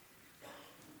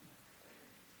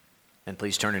And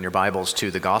please turn in your Bibles to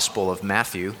the Gospel of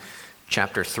Matthew,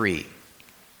 chapter 3.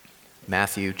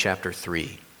 Matthew, chapter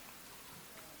 3.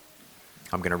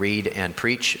 I'm going to read and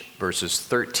preach verses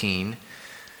 13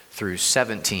 through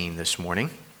 17 this morning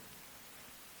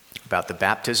about the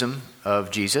baptism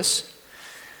of Jesus,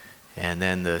 and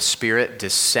then the Spirit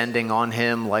descending on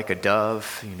him like a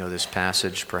dove. You know this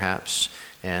passage, perhaps.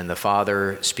 And the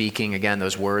Father speaking, again,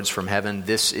 those words from heaven,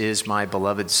 "This is my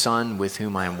beloved Son, with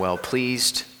whom I am well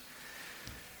pleased."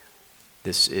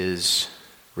 This is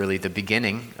really the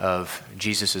beginning of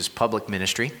Jesus' public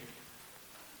ministry.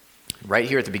 Right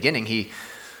here at the beginning, he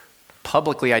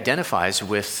publicly identifies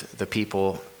with the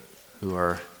people who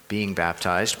are being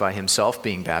baptized, by himself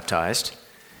being baptized,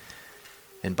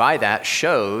 and by that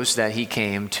shows that he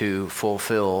came to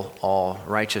fulfill all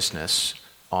righteousness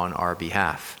on our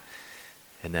behalf.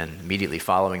 And then immediately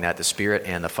following that, the Spirit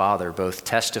and the Father both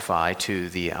testify to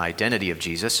the identity of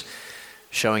Jesus,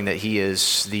 showing that he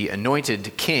is the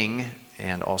anointed king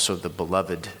and also the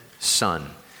beloved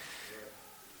Son,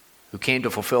 who came to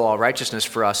fulfill all righteousness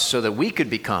for us so that we could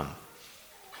become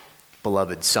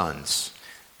beloved sons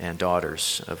and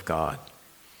daughters of God.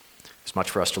 There's much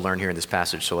for us to learn here in this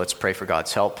passage, so let's pray for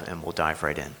God's help and we'll dive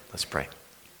right in. Let's pray.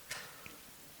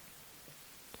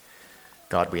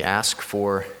 God, we ask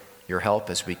for your help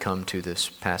as we come to this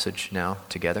passage now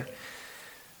together.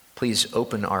 Please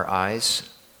open our eyes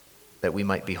that we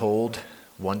might behold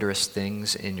wondrous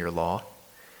things in your law.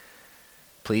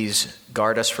 Please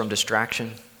guard us from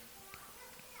distraction.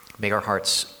 Make our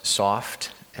hearts soft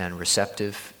and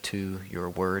receptive to your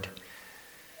word.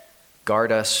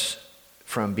 Guard us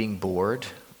from being bored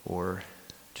or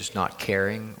just not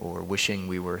caring or wishing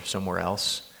we were somewhere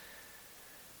else.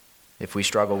 If we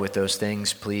struggle with those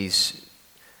things, please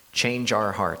change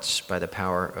our hearts by the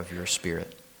power of your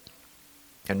Spirit.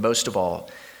 And most of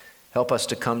all, help us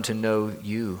to come to know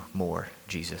you more,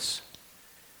 Jesus,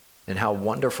 and how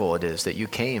wonderful it is that you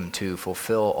came to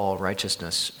fulfill all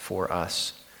righteousness for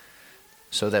us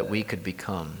so that we could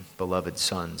become beloved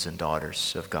sons and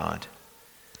daughters of God.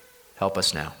 Help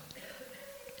us now.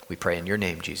 We pray in your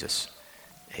name, Jesus.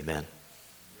 Amen.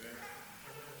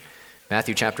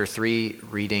 Matthew chapter 3,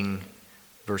 reading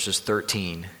verses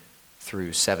 13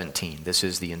 through 17. This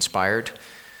is the inspired,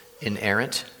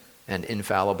 inerrant, and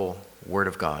infallible Word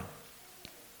of God.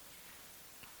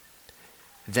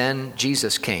 Then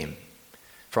Jesus came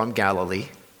from Galilee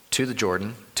to the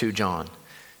Jordan to John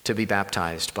to be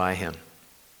baptized by him.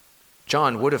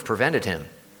 John would have prevented him,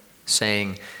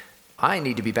 saying, "I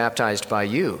need to be baptized by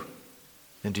you,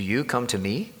 and do you come to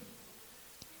me?"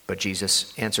 But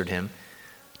Jesus answered him,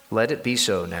 "Let it be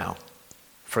so now,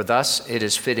 for thus it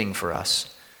is fitting for us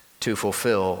to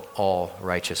fulfill all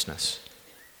righteousness."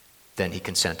 Then he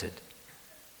consented.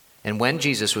 And when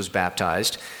Jesus was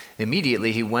baptized,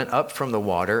 immediately he went up from the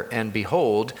water, and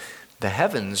behold, the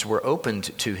heavens were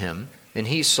opened to him, and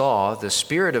he saw the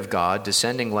Spirit of God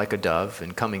descending like a dove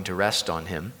and coming to rest on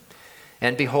him.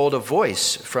 And behold, a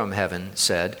voice from heaven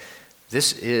said,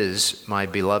 "This is my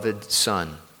beloved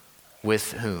Son,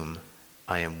 with whom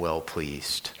I am well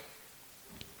pleased."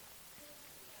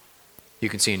 You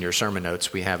can see in your sermon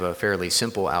notes, we have a fairly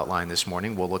simple outline this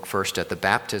morning. We'll look first at the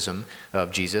baptism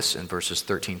of Jesus in verses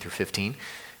 13 through 15,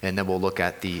 and then we'll look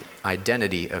at the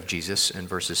identity of Jesus in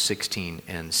verses 16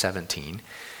 and 17.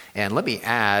 And let me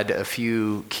add a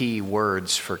few key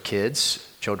words for kids.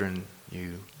 Children,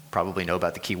 you probably know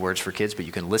about the key words for kids, but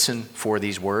you can listen for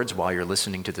these words while you're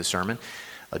listening to the sermon.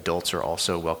 Adults are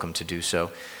also welcome to do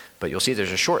so. But you'll see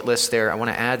there's a short list there. I want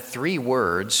to add 3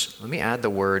 words. Let me add the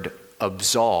word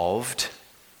absolved,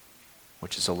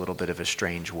 which is a little bit of a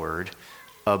strange word.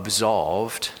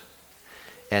 Absolved.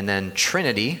 And then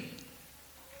Trinity.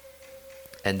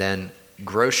 And then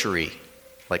grocery,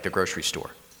 like the grocery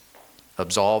store.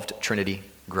 Absolved, Trinity,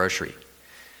 grocery.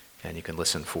 And you can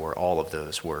listen for all of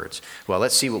those words. Well,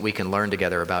 let's see what we can learn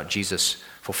together about Jesus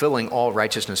fulfilling all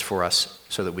righteousness for us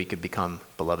so that we could become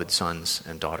beloved sons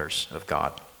and daughters of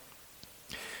God.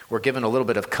 We're given a little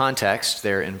bit of context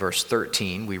there in verse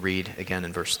 13. We read again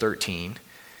in verse 13.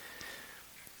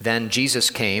 Then Jesus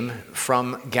came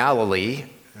from Galilee.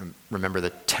 Remember, the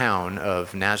town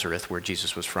of Nazareth, where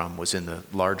Jesus was from, was in the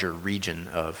larger region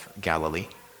of Galilee.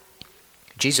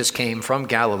 Jesus came from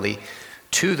Galilee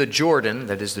to the Jordan,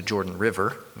 that is the Jordan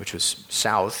River, which was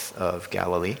south of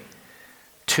Galilee,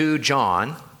 to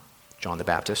John the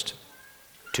Baptist,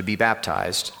 to be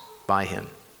baptized by him.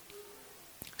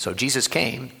 So Jesus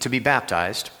came to be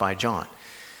baptized by John.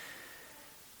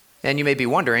 And you may be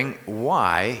wondering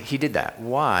why he did that.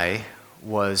 Why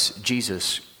was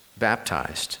Jesus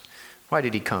baptized? Why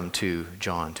did he come to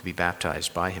John to be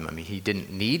baptized by him? I mean, he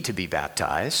didn't need to be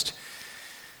baptized.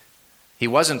 He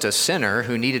wasn't a sinner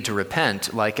who needed to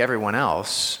repent like everyone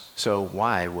else. So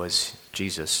why was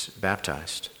Jesus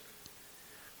baptized?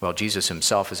 Well, Jesus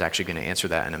himself is actually going to answer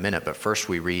that in a minute. But first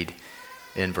we read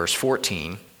in verse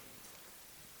 14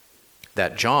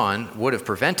 that John would have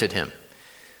prevented him,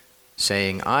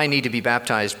 saying, I need to be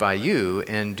baptized by you,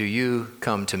 and do you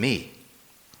come to me?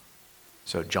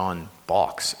 So John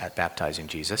balks at baptizing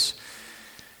Jesus.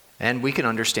 And we can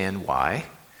understand why.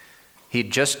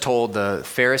 He'd just told the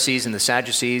Pharisees and the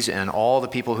Sadducees and all the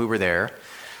people who were there,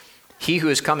 he who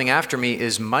is coming after me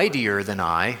is mightier than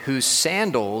I, whose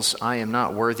sandals I am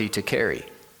not worthy to carry.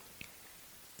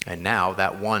 And now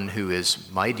that one who is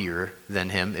mightier than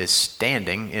him is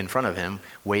standing in front of him,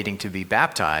 waiting to be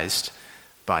baptized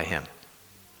by him.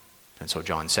 And so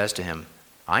John says to him,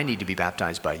 I need to be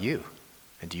baptized by you.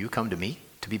 And do you come to me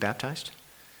to be baptized?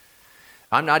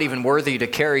 I'm not even worthy to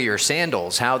carry your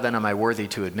sandals. How then am I worthy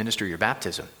to administer your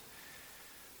baptism?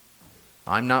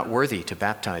 I'm not worthy to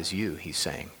baptize you, he's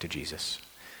saying to Jesus.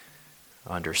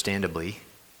 Understandably,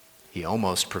 he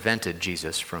almost prevented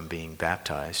Jesus from being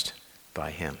baptized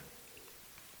by him.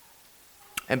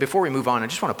 And before we move on, I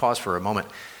just want to pause for a moment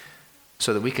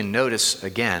so that we can notice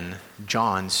again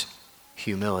John's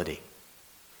humility.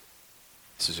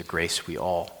 This is a grace we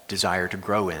all desire to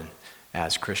grow in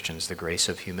as Christians, the grace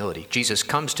of humility. Jesus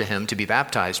comes to him to be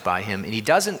baptized by him, and he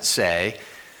doesn't say,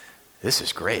 this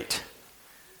is great.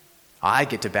 I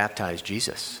get to baptize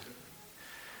Jesus.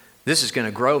 This is going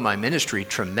to grow my ministry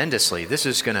tremendously. This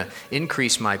is going to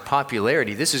increase my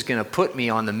popularity. This is going to put me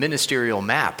on the ministerial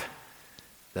map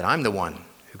that I'm the one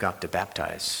who got to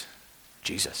baptize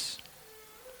Jesus.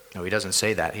 No, he doesn't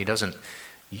say that. He doesn't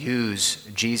use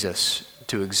Jesus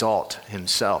to exalt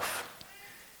himself.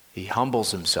 He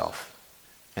humbles himself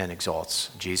and exalts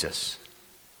Jesus.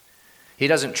 He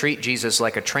doesn't treat Jesus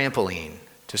like a trampoline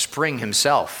to spring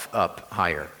himself up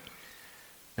higher.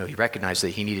 No, he recognized that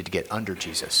he needed to get under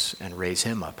Jesus and raise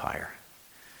him up higher.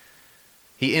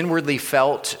 He inwardly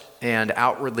felt and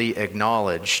outwardly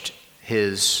acknowledged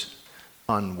his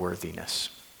unworthiness.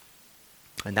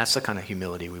 And that's the kind of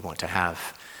humility we want to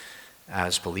have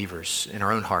as believers in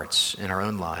our own hearts, in our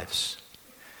own lives.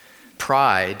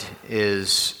 Pride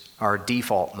is our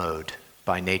default mode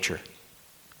by nature.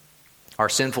 Our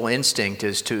sinful instinct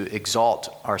is to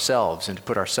exalt ourselves and to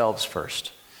put ourselves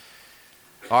first.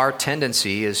 Our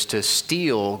tendency is to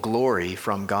steal glory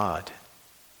from God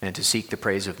and to seek the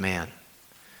praise of man.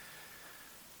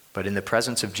 But in the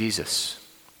presence of Jesus,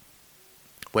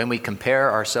 when we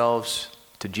compare ourselves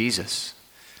to Jesus,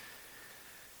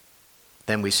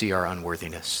 then we see our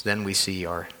unworthiness. Then we see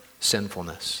our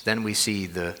sinfulness. Then we see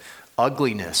the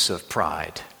ugliness of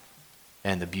pride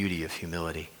and the beauty of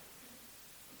humility.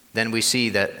 Then we see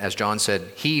that, as John said,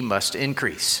 he must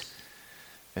increase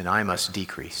and I must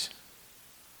decrease.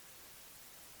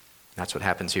 That's what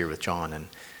happens here with John, and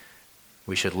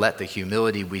we should let the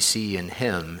humility we see in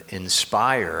him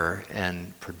inspire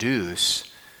and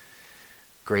produce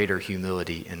greater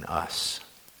humility in us.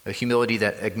 A humility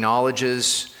that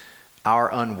acknowledges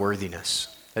our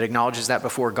unworthiness, that acknowledges that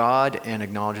before God and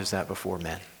acknowledges that before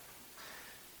men,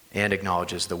 and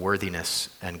acknowledges the worthiness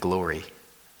and glory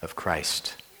of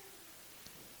Christ.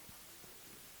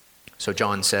 So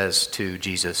John says to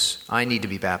Jesus, I need to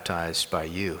be baptized by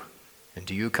you, and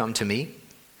do you come to me?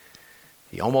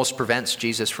 He almost prevents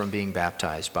Jesus from being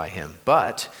baptized by him.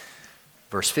 But,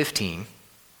 verse 15,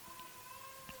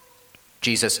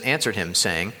 Jesus answered him,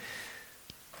 saying,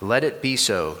 let it be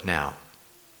so now,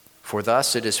 for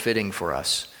thus it is fitting for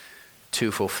us to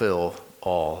fulfill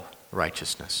all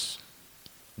righteousness.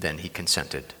 Then he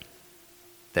consented.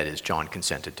 That is, John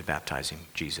consented to baptizing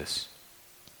Jesus.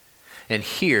 And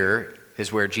here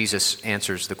is where Jesus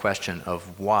answers the question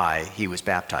of why he was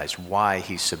baptized, why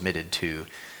he submitted to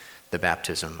the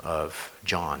baptism of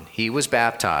John. He was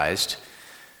baptized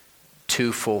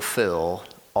to fulfill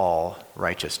all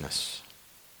righteousness.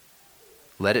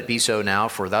 Let it be so now,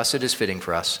 for thus it is fitting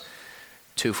for us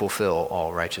to fulfill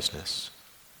all righteousness.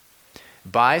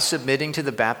 By submitting to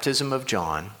the baptism of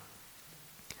John,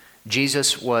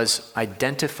 Jesus was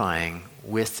identifying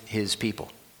with his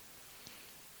people.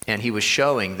 And he was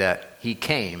showing that he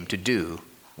came to do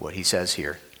what he says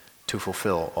here, to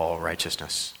fulfill all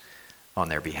righteousness on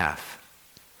their behalf.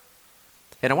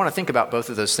 And I want to think about both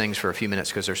of those things for a few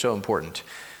minutes because they're so important,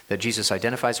 that Jesus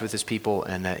identifies with his people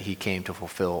and that he came to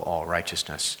fulfill all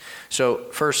righteousness. So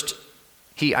first,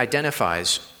 he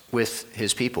identifies with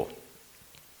his people.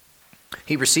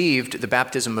 He received the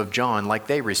baptism of John like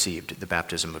they received the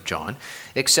baptism of John,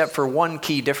 except for one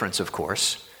key difference, of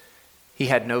course. He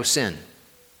had no sin.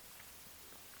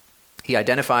 He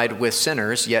identified with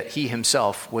sinners, yet he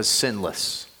himself was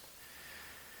sinless.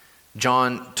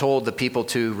 John told the people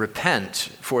to repent,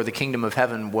 for the kingdom of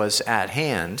heaven was at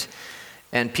hand,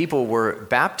 and people were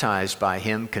baptized by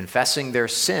him, confessing their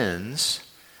sins.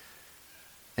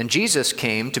 And Jesus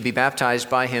came to be baptized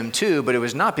by him too, but it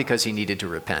was not because he needed to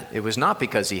repent. It was not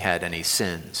because he had any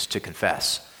sins to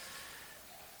confess.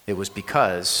 It was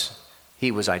because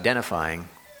he was identifying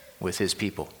with his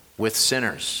people, with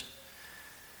sinners,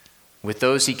 with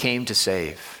those he came to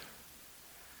save.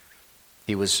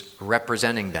 He was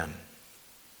representing them,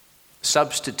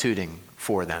 substituting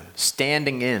for them,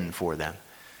 standing in for them,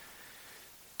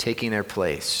 taking their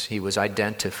place. He was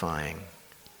identifying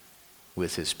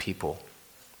with his people.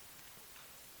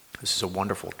 This is a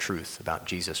wonderful truth about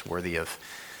Jesus, worthy of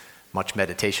much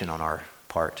meditation on our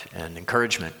part and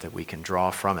encouragement that we can draw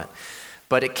from it.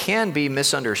 But it can be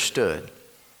misunderstood.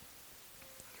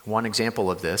 One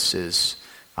example of this is,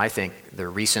 I think, the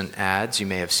recent ads you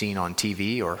may have seen on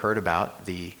TV or heard about,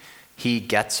 the He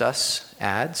Gets Us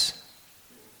ads.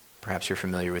 Perhaps you're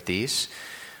familiar with these,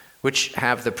 which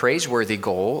have the praiseworthy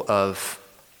goal of,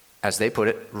 as they put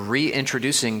it,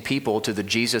 reintroducing people to the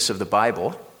Jesus of the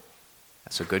Bible.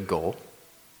 That's a good goal.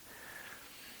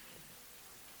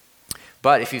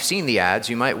 But if you've seen the ads,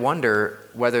 you might wonder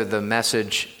whether the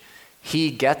message,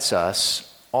 He gets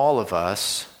us, all of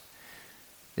us,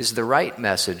 is the right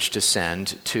message to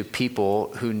send to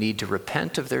people who need to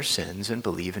repent of their sins and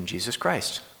believe in Jesus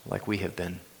Christ, like we have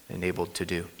been enabled to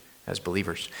do as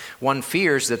believers. One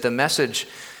fears that the message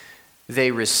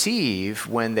they receive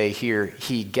when they hear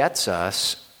He gets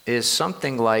us is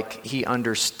something like He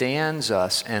understands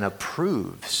us and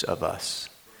approves of us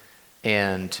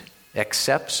and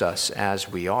accepts us as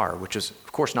we are, which is,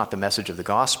 of course, not the message of the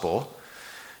gospel.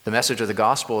 The message of the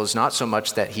gospel is not so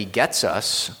much that He gets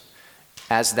us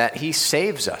as that He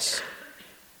saves us.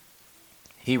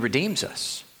 He redeems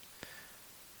us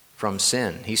from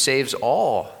sin. He saves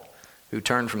all who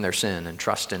turn from their sin and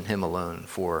trust in Him alone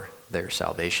for their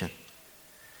salvation.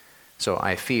 So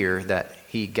I fear that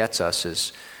He gets us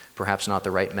is perhaps not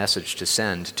the right message to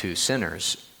send to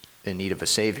sinners in need of a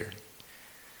Savior.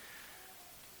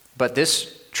 But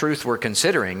this truth we're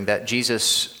considering, that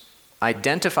Jesus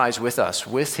identifies with us,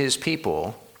 with His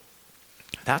people,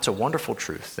 that's a wonderful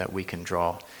truth that we can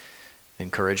draw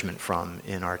encouragement from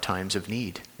in our times of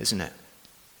need, isn't it?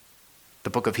 The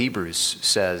book of Hebrews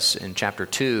says in chapter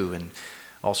 2 and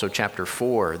also chapter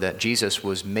 4 that Jesus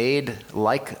was made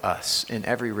like us in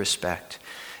every respect.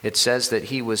 It says that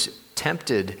He was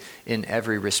tempted in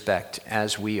every respect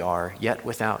as we are, yet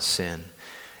without sin.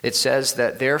 It says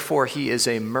that therefore He is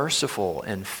a merciful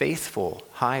and faithful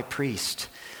high priest,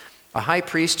 a high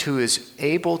priest who is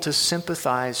able to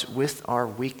sympathize with our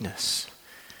weakness.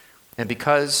 And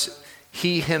because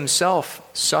He Himself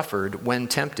suffered when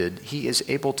tempted, He is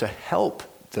able to help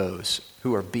those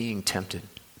who are being tempted.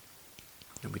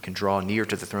 And we can draw near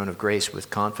to the throne of grace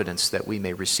with confidence that we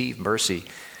may receive mercy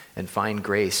and find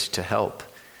grace to help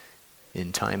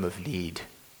in time of need.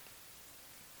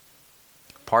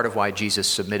 Part of why Jesus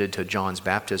submitted to John's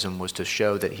baptism was to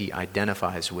show that He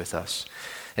identifies with us.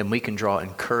 And we can draw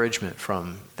encouragement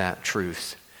from that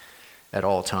truth at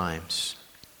all times.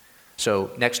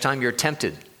 So next time you're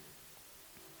tempted,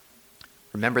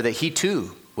 remember that He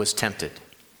too was tempted.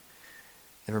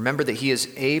 And remember that He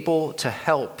is able to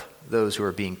help those who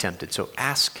are being tempted. So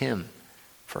ask Him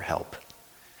for help.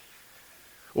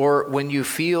 Or when you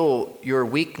feel your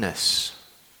weakness,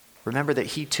 remember that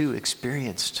He too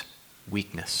experienced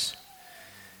weakness.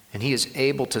 And He is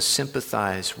able to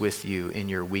sympathize with you in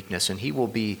your weakness, and He will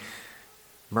be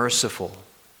merciful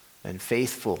and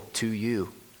faithful to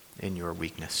you in your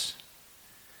weakness.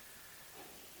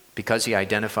 Because He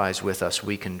identifies with us,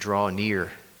 we can draw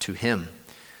near to Him,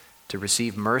 to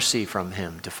receive mercy from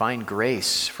Him, to find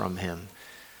grace from Him,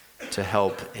 to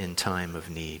help in time of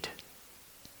need.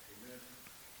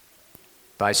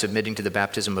 By submitting to the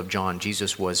baptism of John,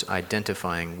 Jesus was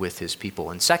identifying with His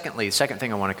people. And secondly, the second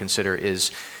thing I want to consider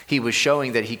is He was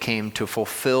showing that He came to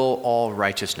fulfill all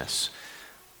righteousness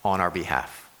on our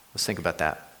behalf. Let's think about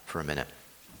that for a minute.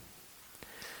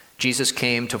 Jesus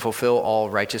came to fulfill all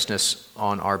righteousness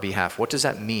on our behalf. What does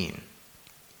that mean?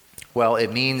 Well,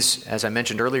 it means, as I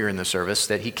mentioned earlier in the service,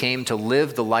 that He came to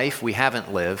live the life we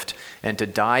haven't lived and to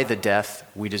die the death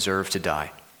we deserve to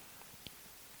die.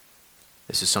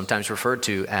 This is sometimes referred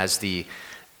to as the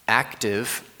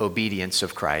active obedience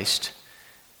of Christ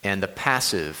and the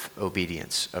passive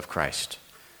obedience of Christ.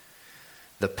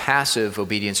 The passive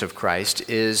obedience of Christ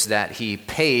is that He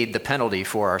paid the penalty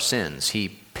for our sins. He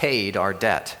paid our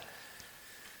debt.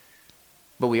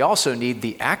 But we also need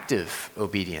the active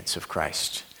obedience of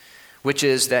Christ, which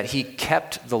is that he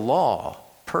kept the law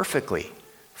perfectly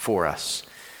for us,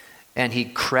 and he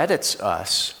credits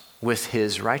us with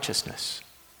his righteousness,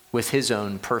 with his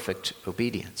own perfect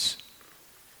obedience.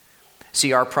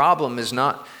 See, our problem is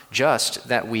not just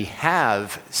that we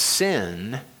have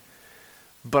sin,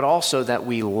 but also that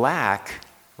we lack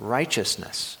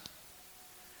righteousness.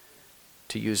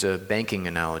 To use a banking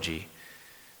analogy,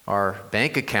 our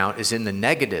bank account is in the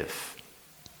negative,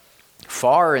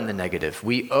 far in the negative.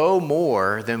 We owe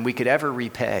more than we could ever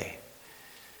repay.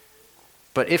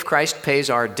 But if Christ pays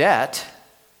our debt,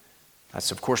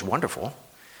 that's of course wonderful,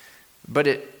 but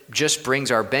it just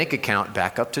brings our bank account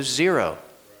back up to zero.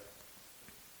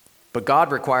 But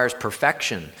God requires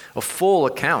perfection, a full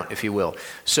account, if you will.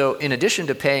 So in addition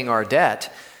to paying our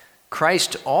debt,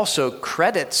 Christ also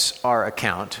credits our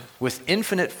account with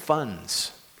infinite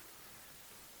funds,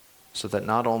 so that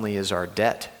not only is our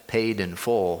debt paid in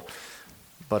full,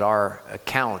 but our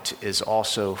account is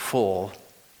also full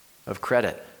of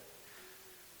credit.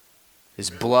 His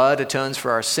blood atones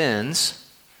for our sins,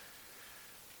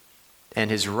 and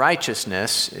his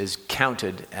righteousness is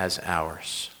counted as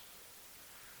ours.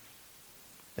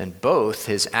 And both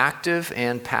his active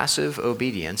and passive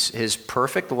obedience, his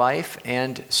perfect life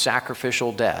and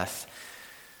sacrificial death,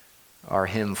 are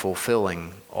him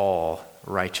fulfilling all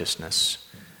righteousness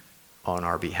on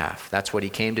our behalf. That's what he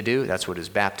came to do. That's what his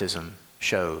baptism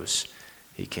shows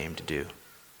he came to do.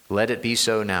 Let it be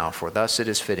so now, for thus it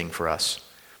is fitting for us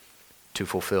to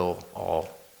fulfill all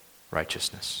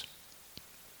righteousness.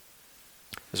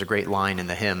 There's a great line in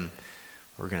the hymn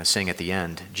we're going to sing at the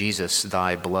end, Jesus,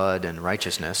 thy blood and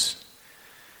righteousness.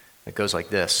 It goes like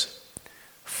this: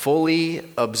 fully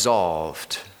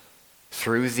absolved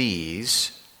through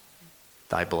these,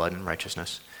 thy blood and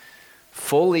righteousness,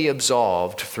 fully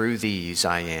absolved through these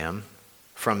I am,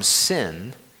 from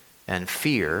sin and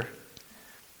fear,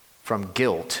 from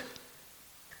guilt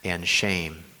and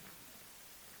shame.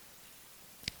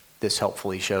 This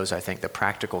helpfully shows, I think, the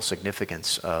practical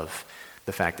significance of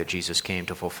the fact that Jesus came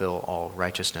to fulfill all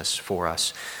righteousness for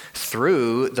us.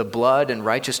 Through the blood and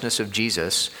righteousness of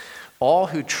Jesus, all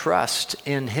who trust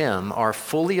in him are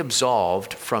fully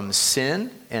absolved from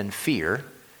sin and fear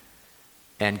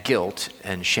and guilt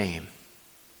and shame.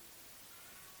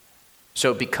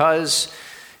 So because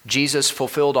Jesus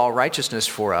fulfilled all righteousness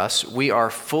for us, we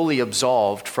are fully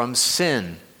absolved from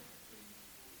sin.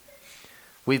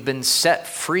 We've been set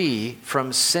free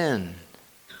from sin.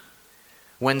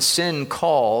 When sin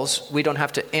calls, we don't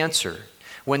have to answer.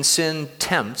 When sin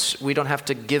tempts, we don't have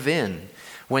to give in.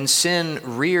 When sin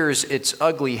rears its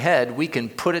ugly head, we can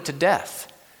put it to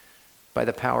death by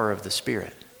the power of the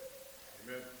Spirit.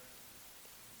 Amen.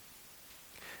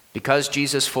 Because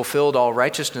Jesus fulfilled all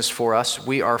righteousness for us,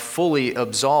 we are fully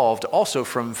absolved also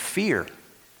from fear.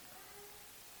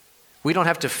 We don't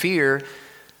have to fear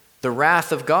the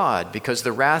wrath of God, because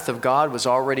the wrath of God was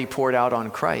already poured out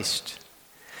on Christ.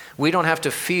 We don't have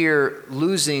to fear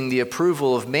losing the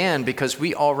approval of man, because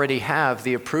we already have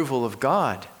the approval of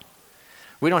God.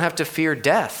 We don't have to fear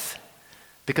death,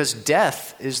 because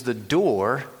death is the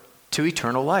door to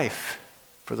eternal life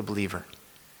for the believer.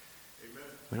 Amen.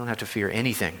 We don't have to fear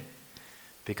anything,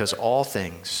 because all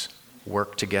things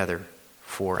work together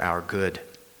for our good.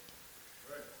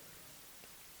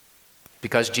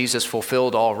 Because Jesus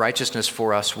fulfilled all righteousness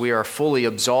for us, we are fully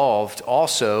absolved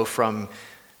also from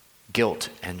guilt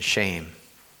and shame.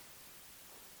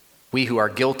 We who are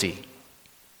guilty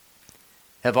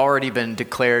have already been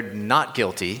declared not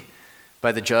guilty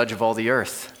by the judge of all the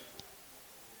earth.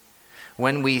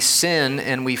 When we sin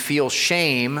and we feel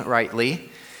shame rightly,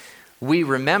 we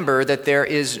remember that there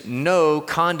is no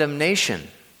condemnation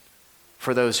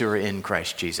for those who are in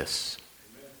Christ Jesus.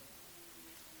 Amen.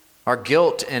 Our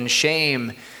guilt and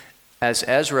shame, as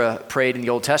Ezra prayed in the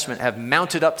Old Testament, have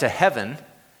mounted up to heaven.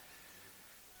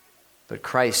 But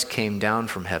Christ came down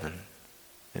from heaven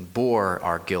and bore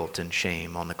our guilt and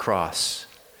shame on the cross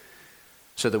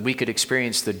so that we could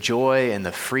experience the joy and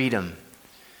the freedom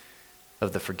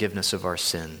of the forgiveness of our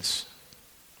sins.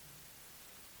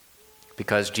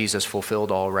 Because Jesus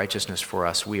fulfilled all righteousness for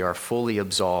us, we are fully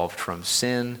absolved from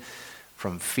sin,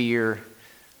 from fear,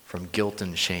 from guilt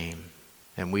and shame.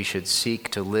 And we should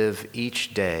seek to live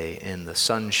each day in the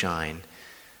sunshine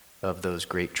of those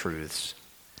great truths.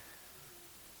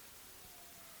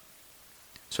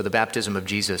 So the baptism of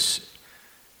Jesus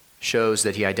shows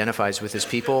that he identifies with his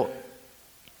people,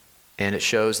 and it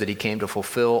shows that he came to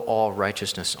fulfill all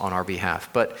righteousness on our behalf.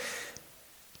 But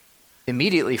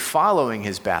immediately following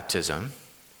his baptism,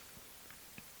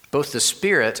 Both the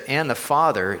Spirit and the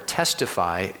Father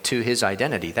testify to his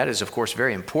identity. That is, of course,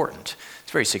 very important.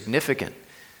 It's very significant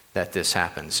that this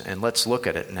happens. And let's look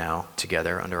at it now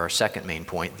together under our second main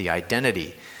point, the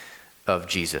identity of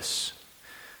Jesus.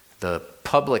 The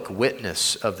public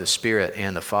witness of the Spirit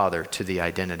and the Father to the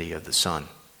identity of the Son.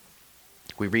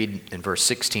 We read in verse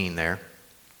 16 there,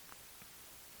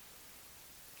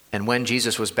 "And when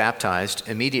Jesus was baptized,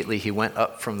 immediately he went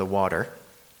up from the water."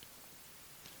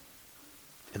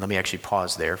 And let me actually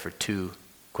pause there for two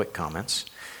quick comments.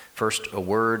 First, a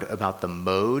word about the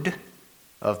mode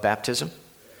of baptism.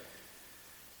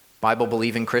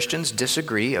 Bible-believing Christians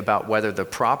disagree about whether the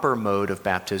proper mode of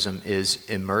baptism is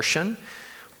immersion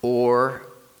or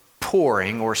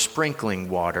pouring or sprinkling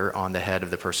water on the head of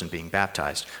the person being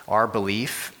baptized. Our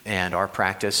belief and our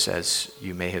practice, as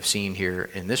you may have seen here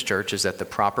in this church, is that the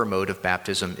proper mode of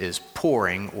baptism is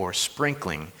pouring or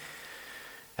sprinkling.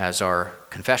 As our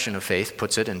confession of faith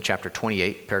puts it in chapter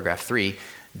 28, paragraph 3,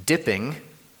 dipping,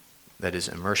 that is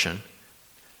immersion,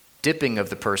 dipping of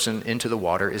the person into the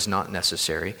water is not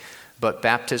necessary, but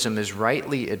baptism is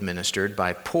rightly administered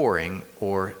by pouring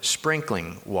or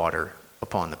sprinkling water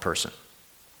upon the person.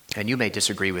 And you may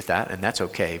disagree with that, and that's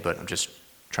okay, but I'm just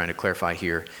trying to clarify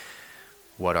here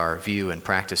what our view and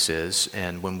practice is.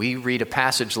 And when we read a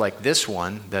passage like this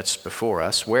one that's before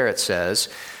us, where it says,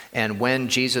 "And when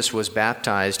Jesus was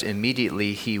baptized,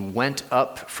 immediately he went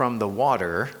up from the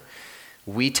water,"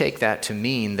 we take that to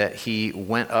mean that he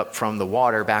went up from the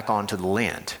water back onto the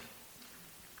land.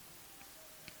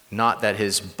 Not that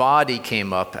his body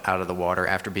came up out of the water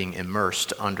after being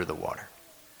immersed under the water.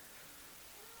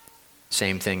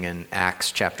 Same thing in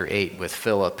Acts chapter 8 with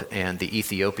Philip and the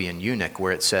Ethiopian eunuch,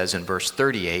 where it says in verse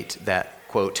 38 that,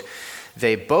 quote,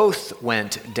 "They both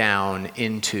went down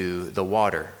into the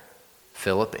water,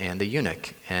 Philip and the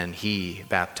eunuch, and he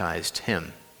baptized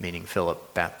him," meaning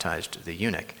Philip baptized the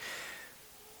eunuch.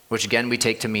 Which again we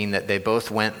take to mean that they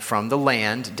both went from the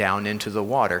land down into the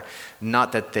water,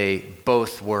 not that they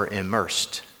both were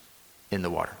immersed in the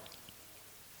water.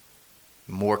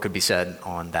 More could be said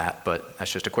on that, but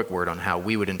that's just a quick word on how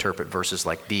we would interpret verses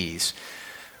like these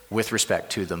with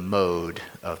respect to the mode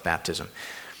of baptism.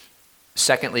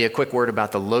 Secondly, a quick word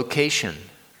about the location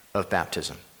of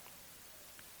baptism.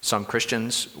 Some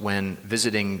Christians, when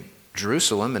visiting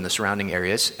Jerusalem and the surrounding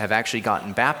areas, have actually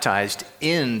gotten baptized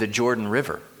in the Jordan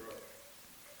River,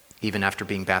 even after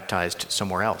being baptized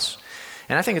somewhere else.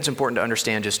 And I think it's important to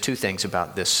understand just two things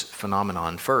about this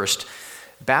phenomenon. First,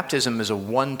 baptism is a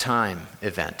one-time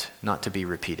event, not to be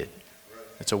repeated.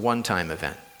 It's a one-time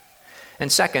event.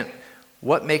 And second,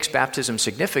 what makes baptism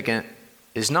significant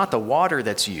is not the water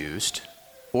that's used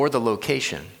or the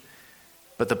location,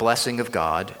 but the blessing of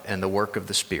God and the work of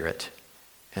the Spirit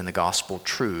and the gospel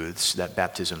truths that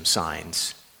baptism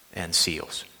signs and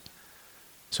seals.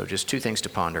 So just two things to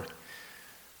ponder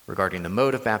regarding the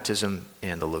mode of baptism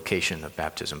and the location of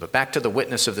baptism. But back to the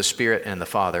witness of the Spirit and the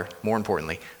Father, more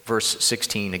importantly, verse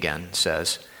 16 again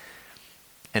says,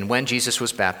 "And when Jesus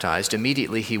was baptized,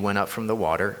 immediately he went up from the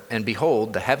water, and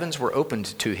behold, the heavens were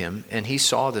opened to him, and he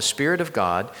saw the Spirit of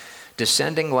God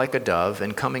descending like a dove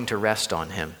and coming to rest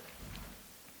on him.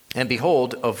 And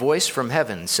behold, a voice from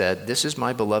heaven said, 'This is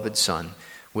my beloved Son,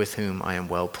 with whom I am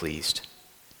well pleased.'"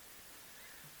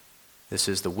 This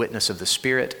is the witness of the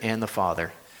Spirit and the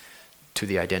Father to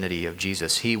the identity of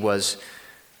Jesus. He was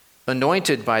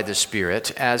anointed by the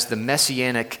Spirit as the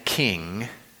Messianic King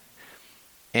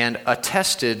and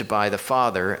attested by the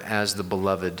Father as the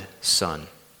beloved Son,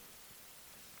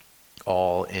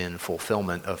 all in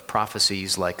fulfillment of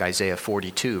prophecies like Isaiah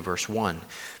 42, verse 1.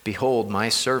 "Behold, my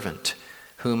servant,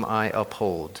 whom I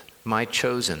uphold, my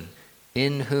chosen,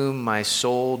 in whom my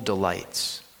soul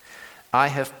delights. I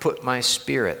have put my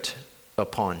Spirit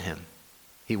upon him.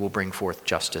 He will bring forth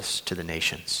justice to the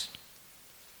nations."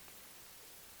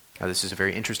 Now, this is a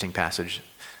very interesting passage,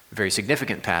 a very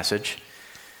significant passage,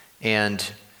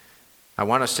 and I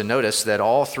want us to notice that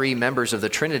all three members of the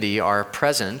Trinity are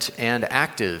present and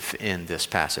active in this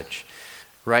passage,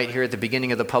 right here at the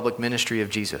beginning of the public ministry of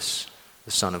Jesus,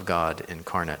 the Son of God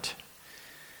incarnate.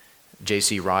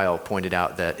 J.C. Ryle pointed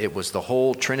out that it was the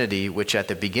whole Trinity which at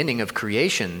the beginning of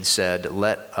creation said,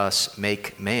 "Let us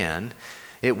make man."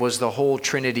 It was the whole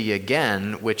Trinity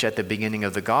again which at the beginning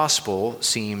of the gospel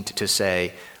seemed to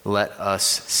say, "Let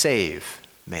us save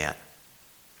man."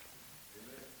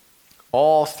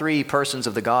 All three persons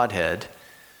of the Godhead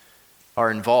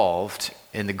are involved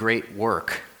in the great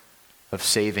work of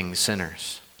saving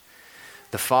sinners.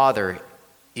 The Father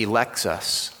elects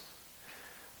us.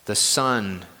 The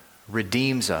Son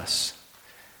redeems us.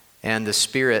 And the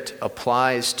Spirit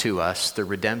applies to us the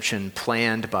redemption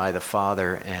planned by the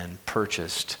Father and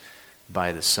purchased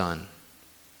by the Son.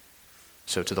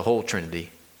 So to the whole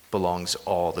Trinity belongs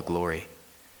all the glory.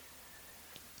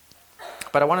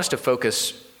 But I want us to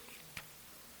focus,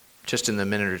 just in the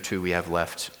minute or two we have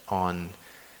left, on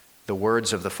the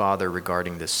words of the Father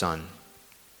regarding the Son.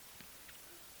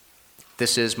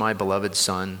 This is my beloved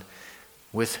Son,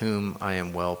 with whom I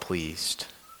am well pleased.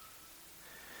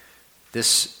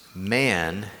 This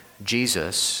man,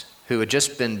 Jesus, who had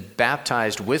just been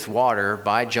baptized with water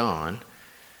by John,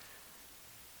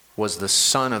 was the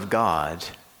Son of God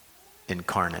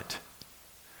incarnate.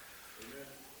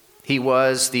 He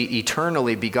was the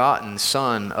eternally begotten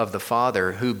Son of the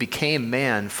Father who became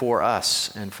man for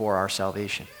us and for our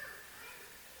salvation.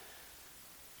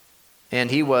 And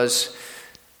he was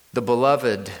the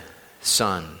beloved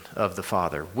Son of the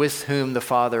Father, with whom the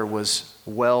Father was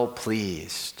well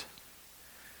pleased.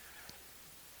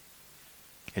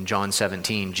 In John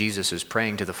 17, Jesus is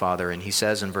praying to the Father, and he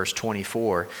says in verse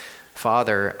 24,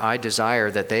 Father, I desire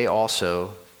that they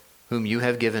also, whom you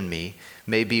have given me,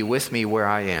 may be with me where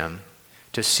I am,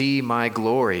 to see my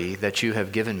glory that you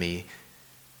have given me,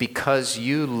 because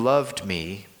you loved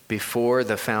me before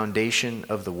the foundation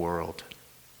of the world.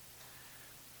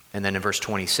 And then in verse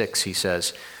 26, he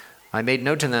says, I made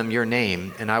known to them your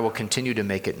name, and I will continue to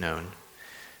make it known,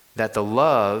 that the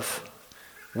love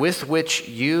with which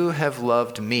you have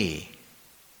loved me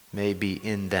may be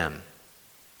in them,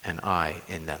 and I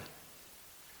in them.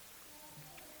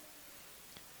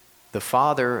 The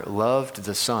Father loved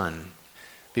the Son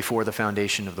before the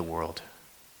foundation of the world.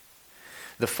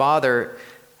 The Father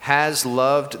has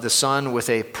loved the Son with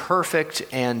a perfect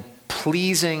and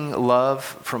pleasing love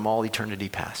from all eternity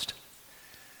past.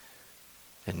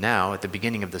 And now, at the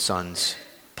beginning of the Son's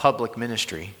public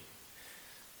ministry,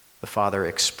 the Father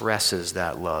expresses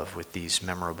that love with these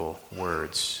memorable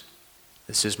words.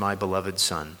 This is my beloved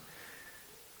Son,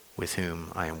 with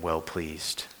whom I am well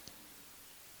pleased.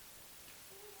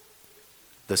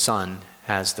 The Son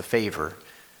has the favor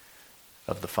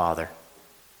of the Father.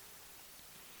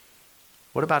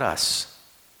 What about us?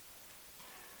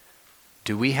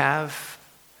 Do we have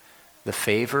the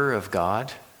favor of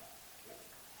God?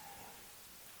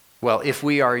 Well, if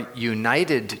we are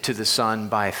united to the Son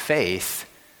by faith,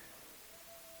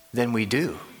 then we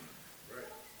do.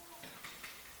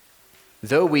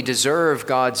 Though we deserve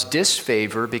God's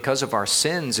disfavor because of our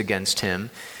sins against him,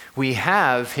 we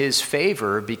have his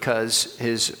favor because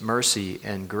his mercy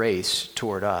and grace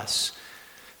toward us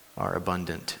are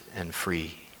abundant and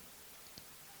free.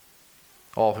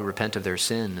 All who repent of their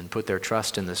sin and put their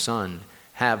trust in the Son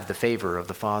have the favor of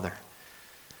the Father.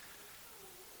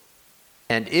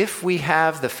 And if we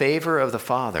have the favor of the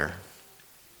Father,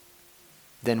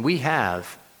 then we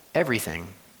have everything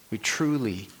we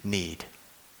truly need,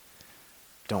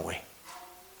 don't we?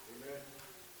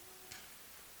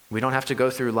 We don't have to go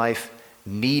through life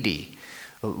needy,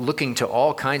 looking to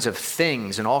all kinds of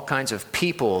things and all kinds of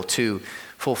people to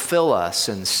fulfill us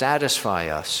and satisfy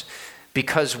us,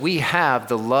 because we have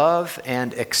the love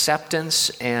and acceptance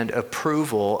and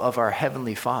approval of our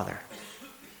Heavenly Father.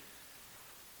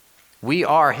 We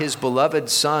are his beloved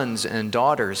sons and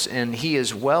daughters, and he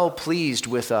is well pleased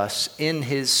with us in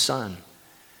his Son.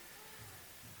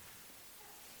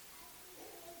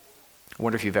 I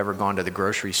wonder if you've ever gone to the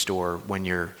grocery store when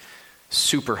you're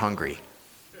super hungry.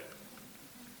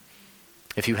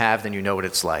 If you have, then you know what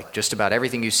it's like. Just about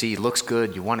everything you see looks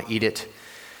good, you want to eat it.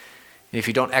 And if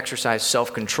you don't exercise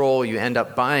self-control, you end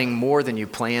up buying more than you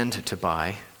planned to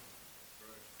buy.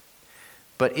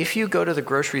 But if you go to the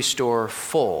grocery store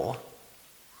full,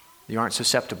 you aren't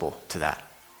susceptible to that,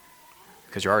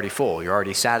 because you're already full, you're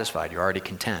already satisfied, you're already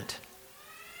content.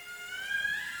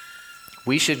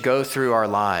 We should go through our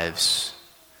lives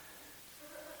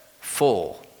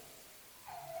full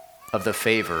of the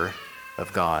favor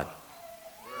of God.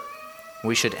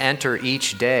 We should enter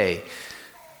each day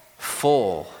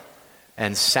full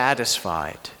and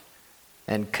satisfied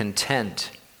and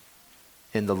content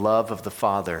in the love of the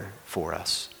Father for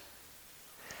us.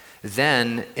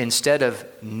 Then, instead of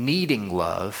needing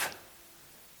love,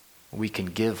 we can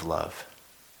give love.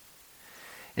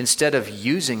 Instead of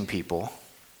using people,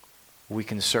 we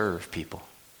can serve people.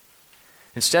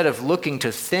 Instead of looking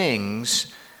to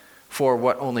things for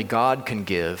what only God can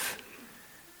give,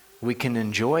 we can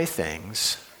enjoy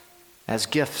things as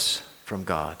gifts from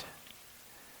God.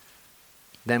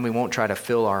 Then we won't try to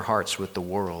fill our hearts with the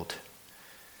world,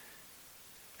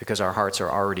 because our hearts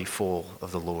are already full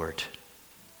of the Lord.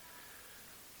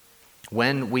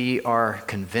 When we are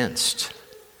convinced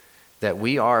that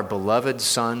we are beloved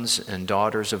sons and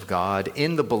daughters of God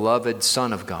in the beloved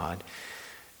Son of God,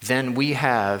 then we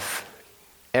have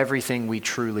everything we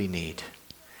truly need.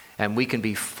 And we can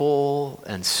be full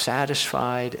and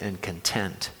satisfied and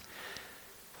content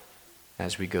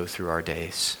as we go through our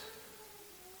days.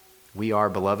 We are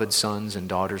beloved sons and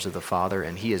daughters of the Father,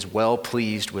 and He is well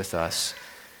pleased with us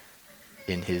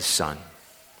in His Son.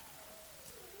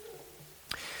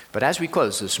 But as we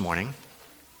close this morning,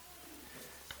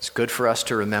 it's good for us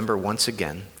to remember once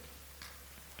again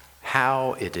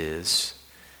how it is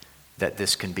that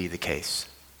this can be the case.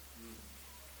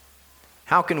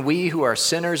 How can we who are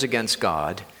sinners against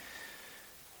God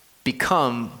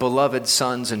become beloved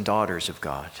sons and daughters of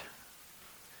God?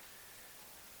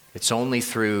 It's only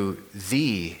through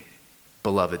the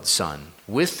beloved Son,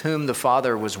 with whom the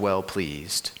Father was well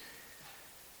pleased,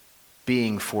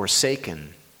 being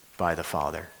forsaken by the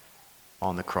Father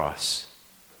on the cross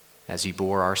as He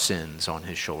bore our sins on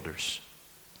His shoulders.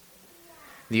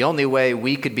 The only way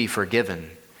we could be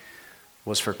forgiven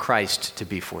was for Christ to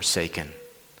be forsaken.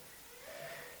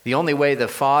 The only way the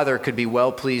Father could be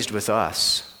well pleased with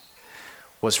us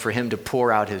was for Him to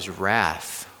pour out His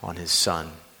wrath on His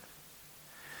Son.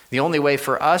 The only way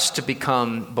for us to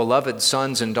become beloved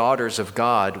sons and daughters of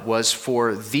God was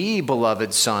for the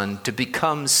beloved Son to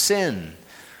become sin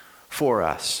for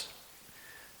us,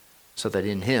 so that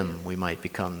in Him we might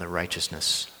become the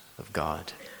righteousness of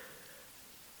God.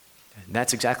 And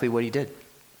that's exactly what He did.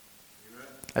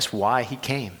 That's why He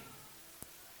came.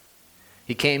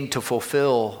 He came to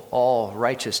fulfill all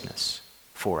righteousness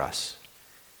for us,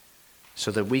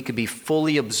 so that we could be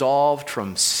fully absolved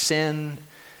from sin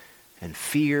and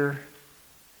fear,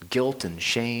 guilt and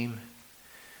shame,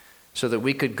 so that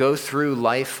we could go through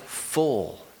life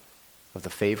full of the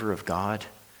favor of God,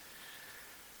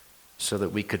 so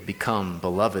that we could become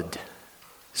beloved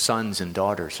sons and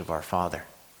daughters of our Father.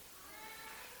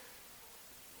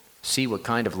 See what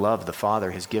kind of love the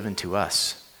Father has given to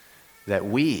us, that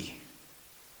we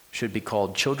should be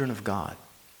called children of God.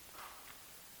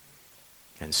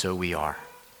 And so we are.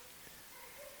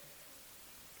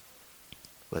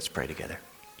 Let's pray together.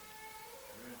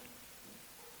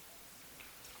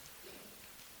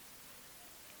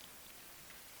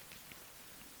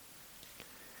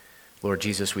 Lord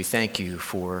Jesus, we thank You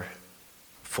for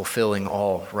fulfilling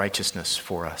all righteousness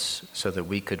for us so that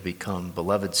we could become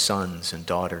beloved sons and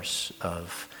daughters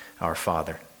of our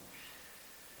Father.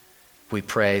 We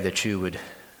pray that You would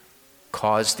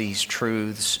cause these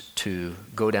truths to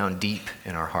go down deep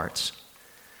in our hearts,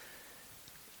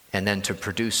 and then to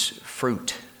produce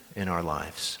fruit in our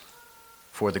lives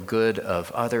for the good of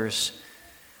others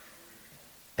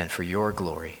and for Your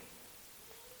glory.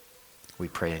 We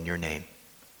pray in Your name.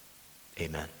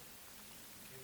 Amen.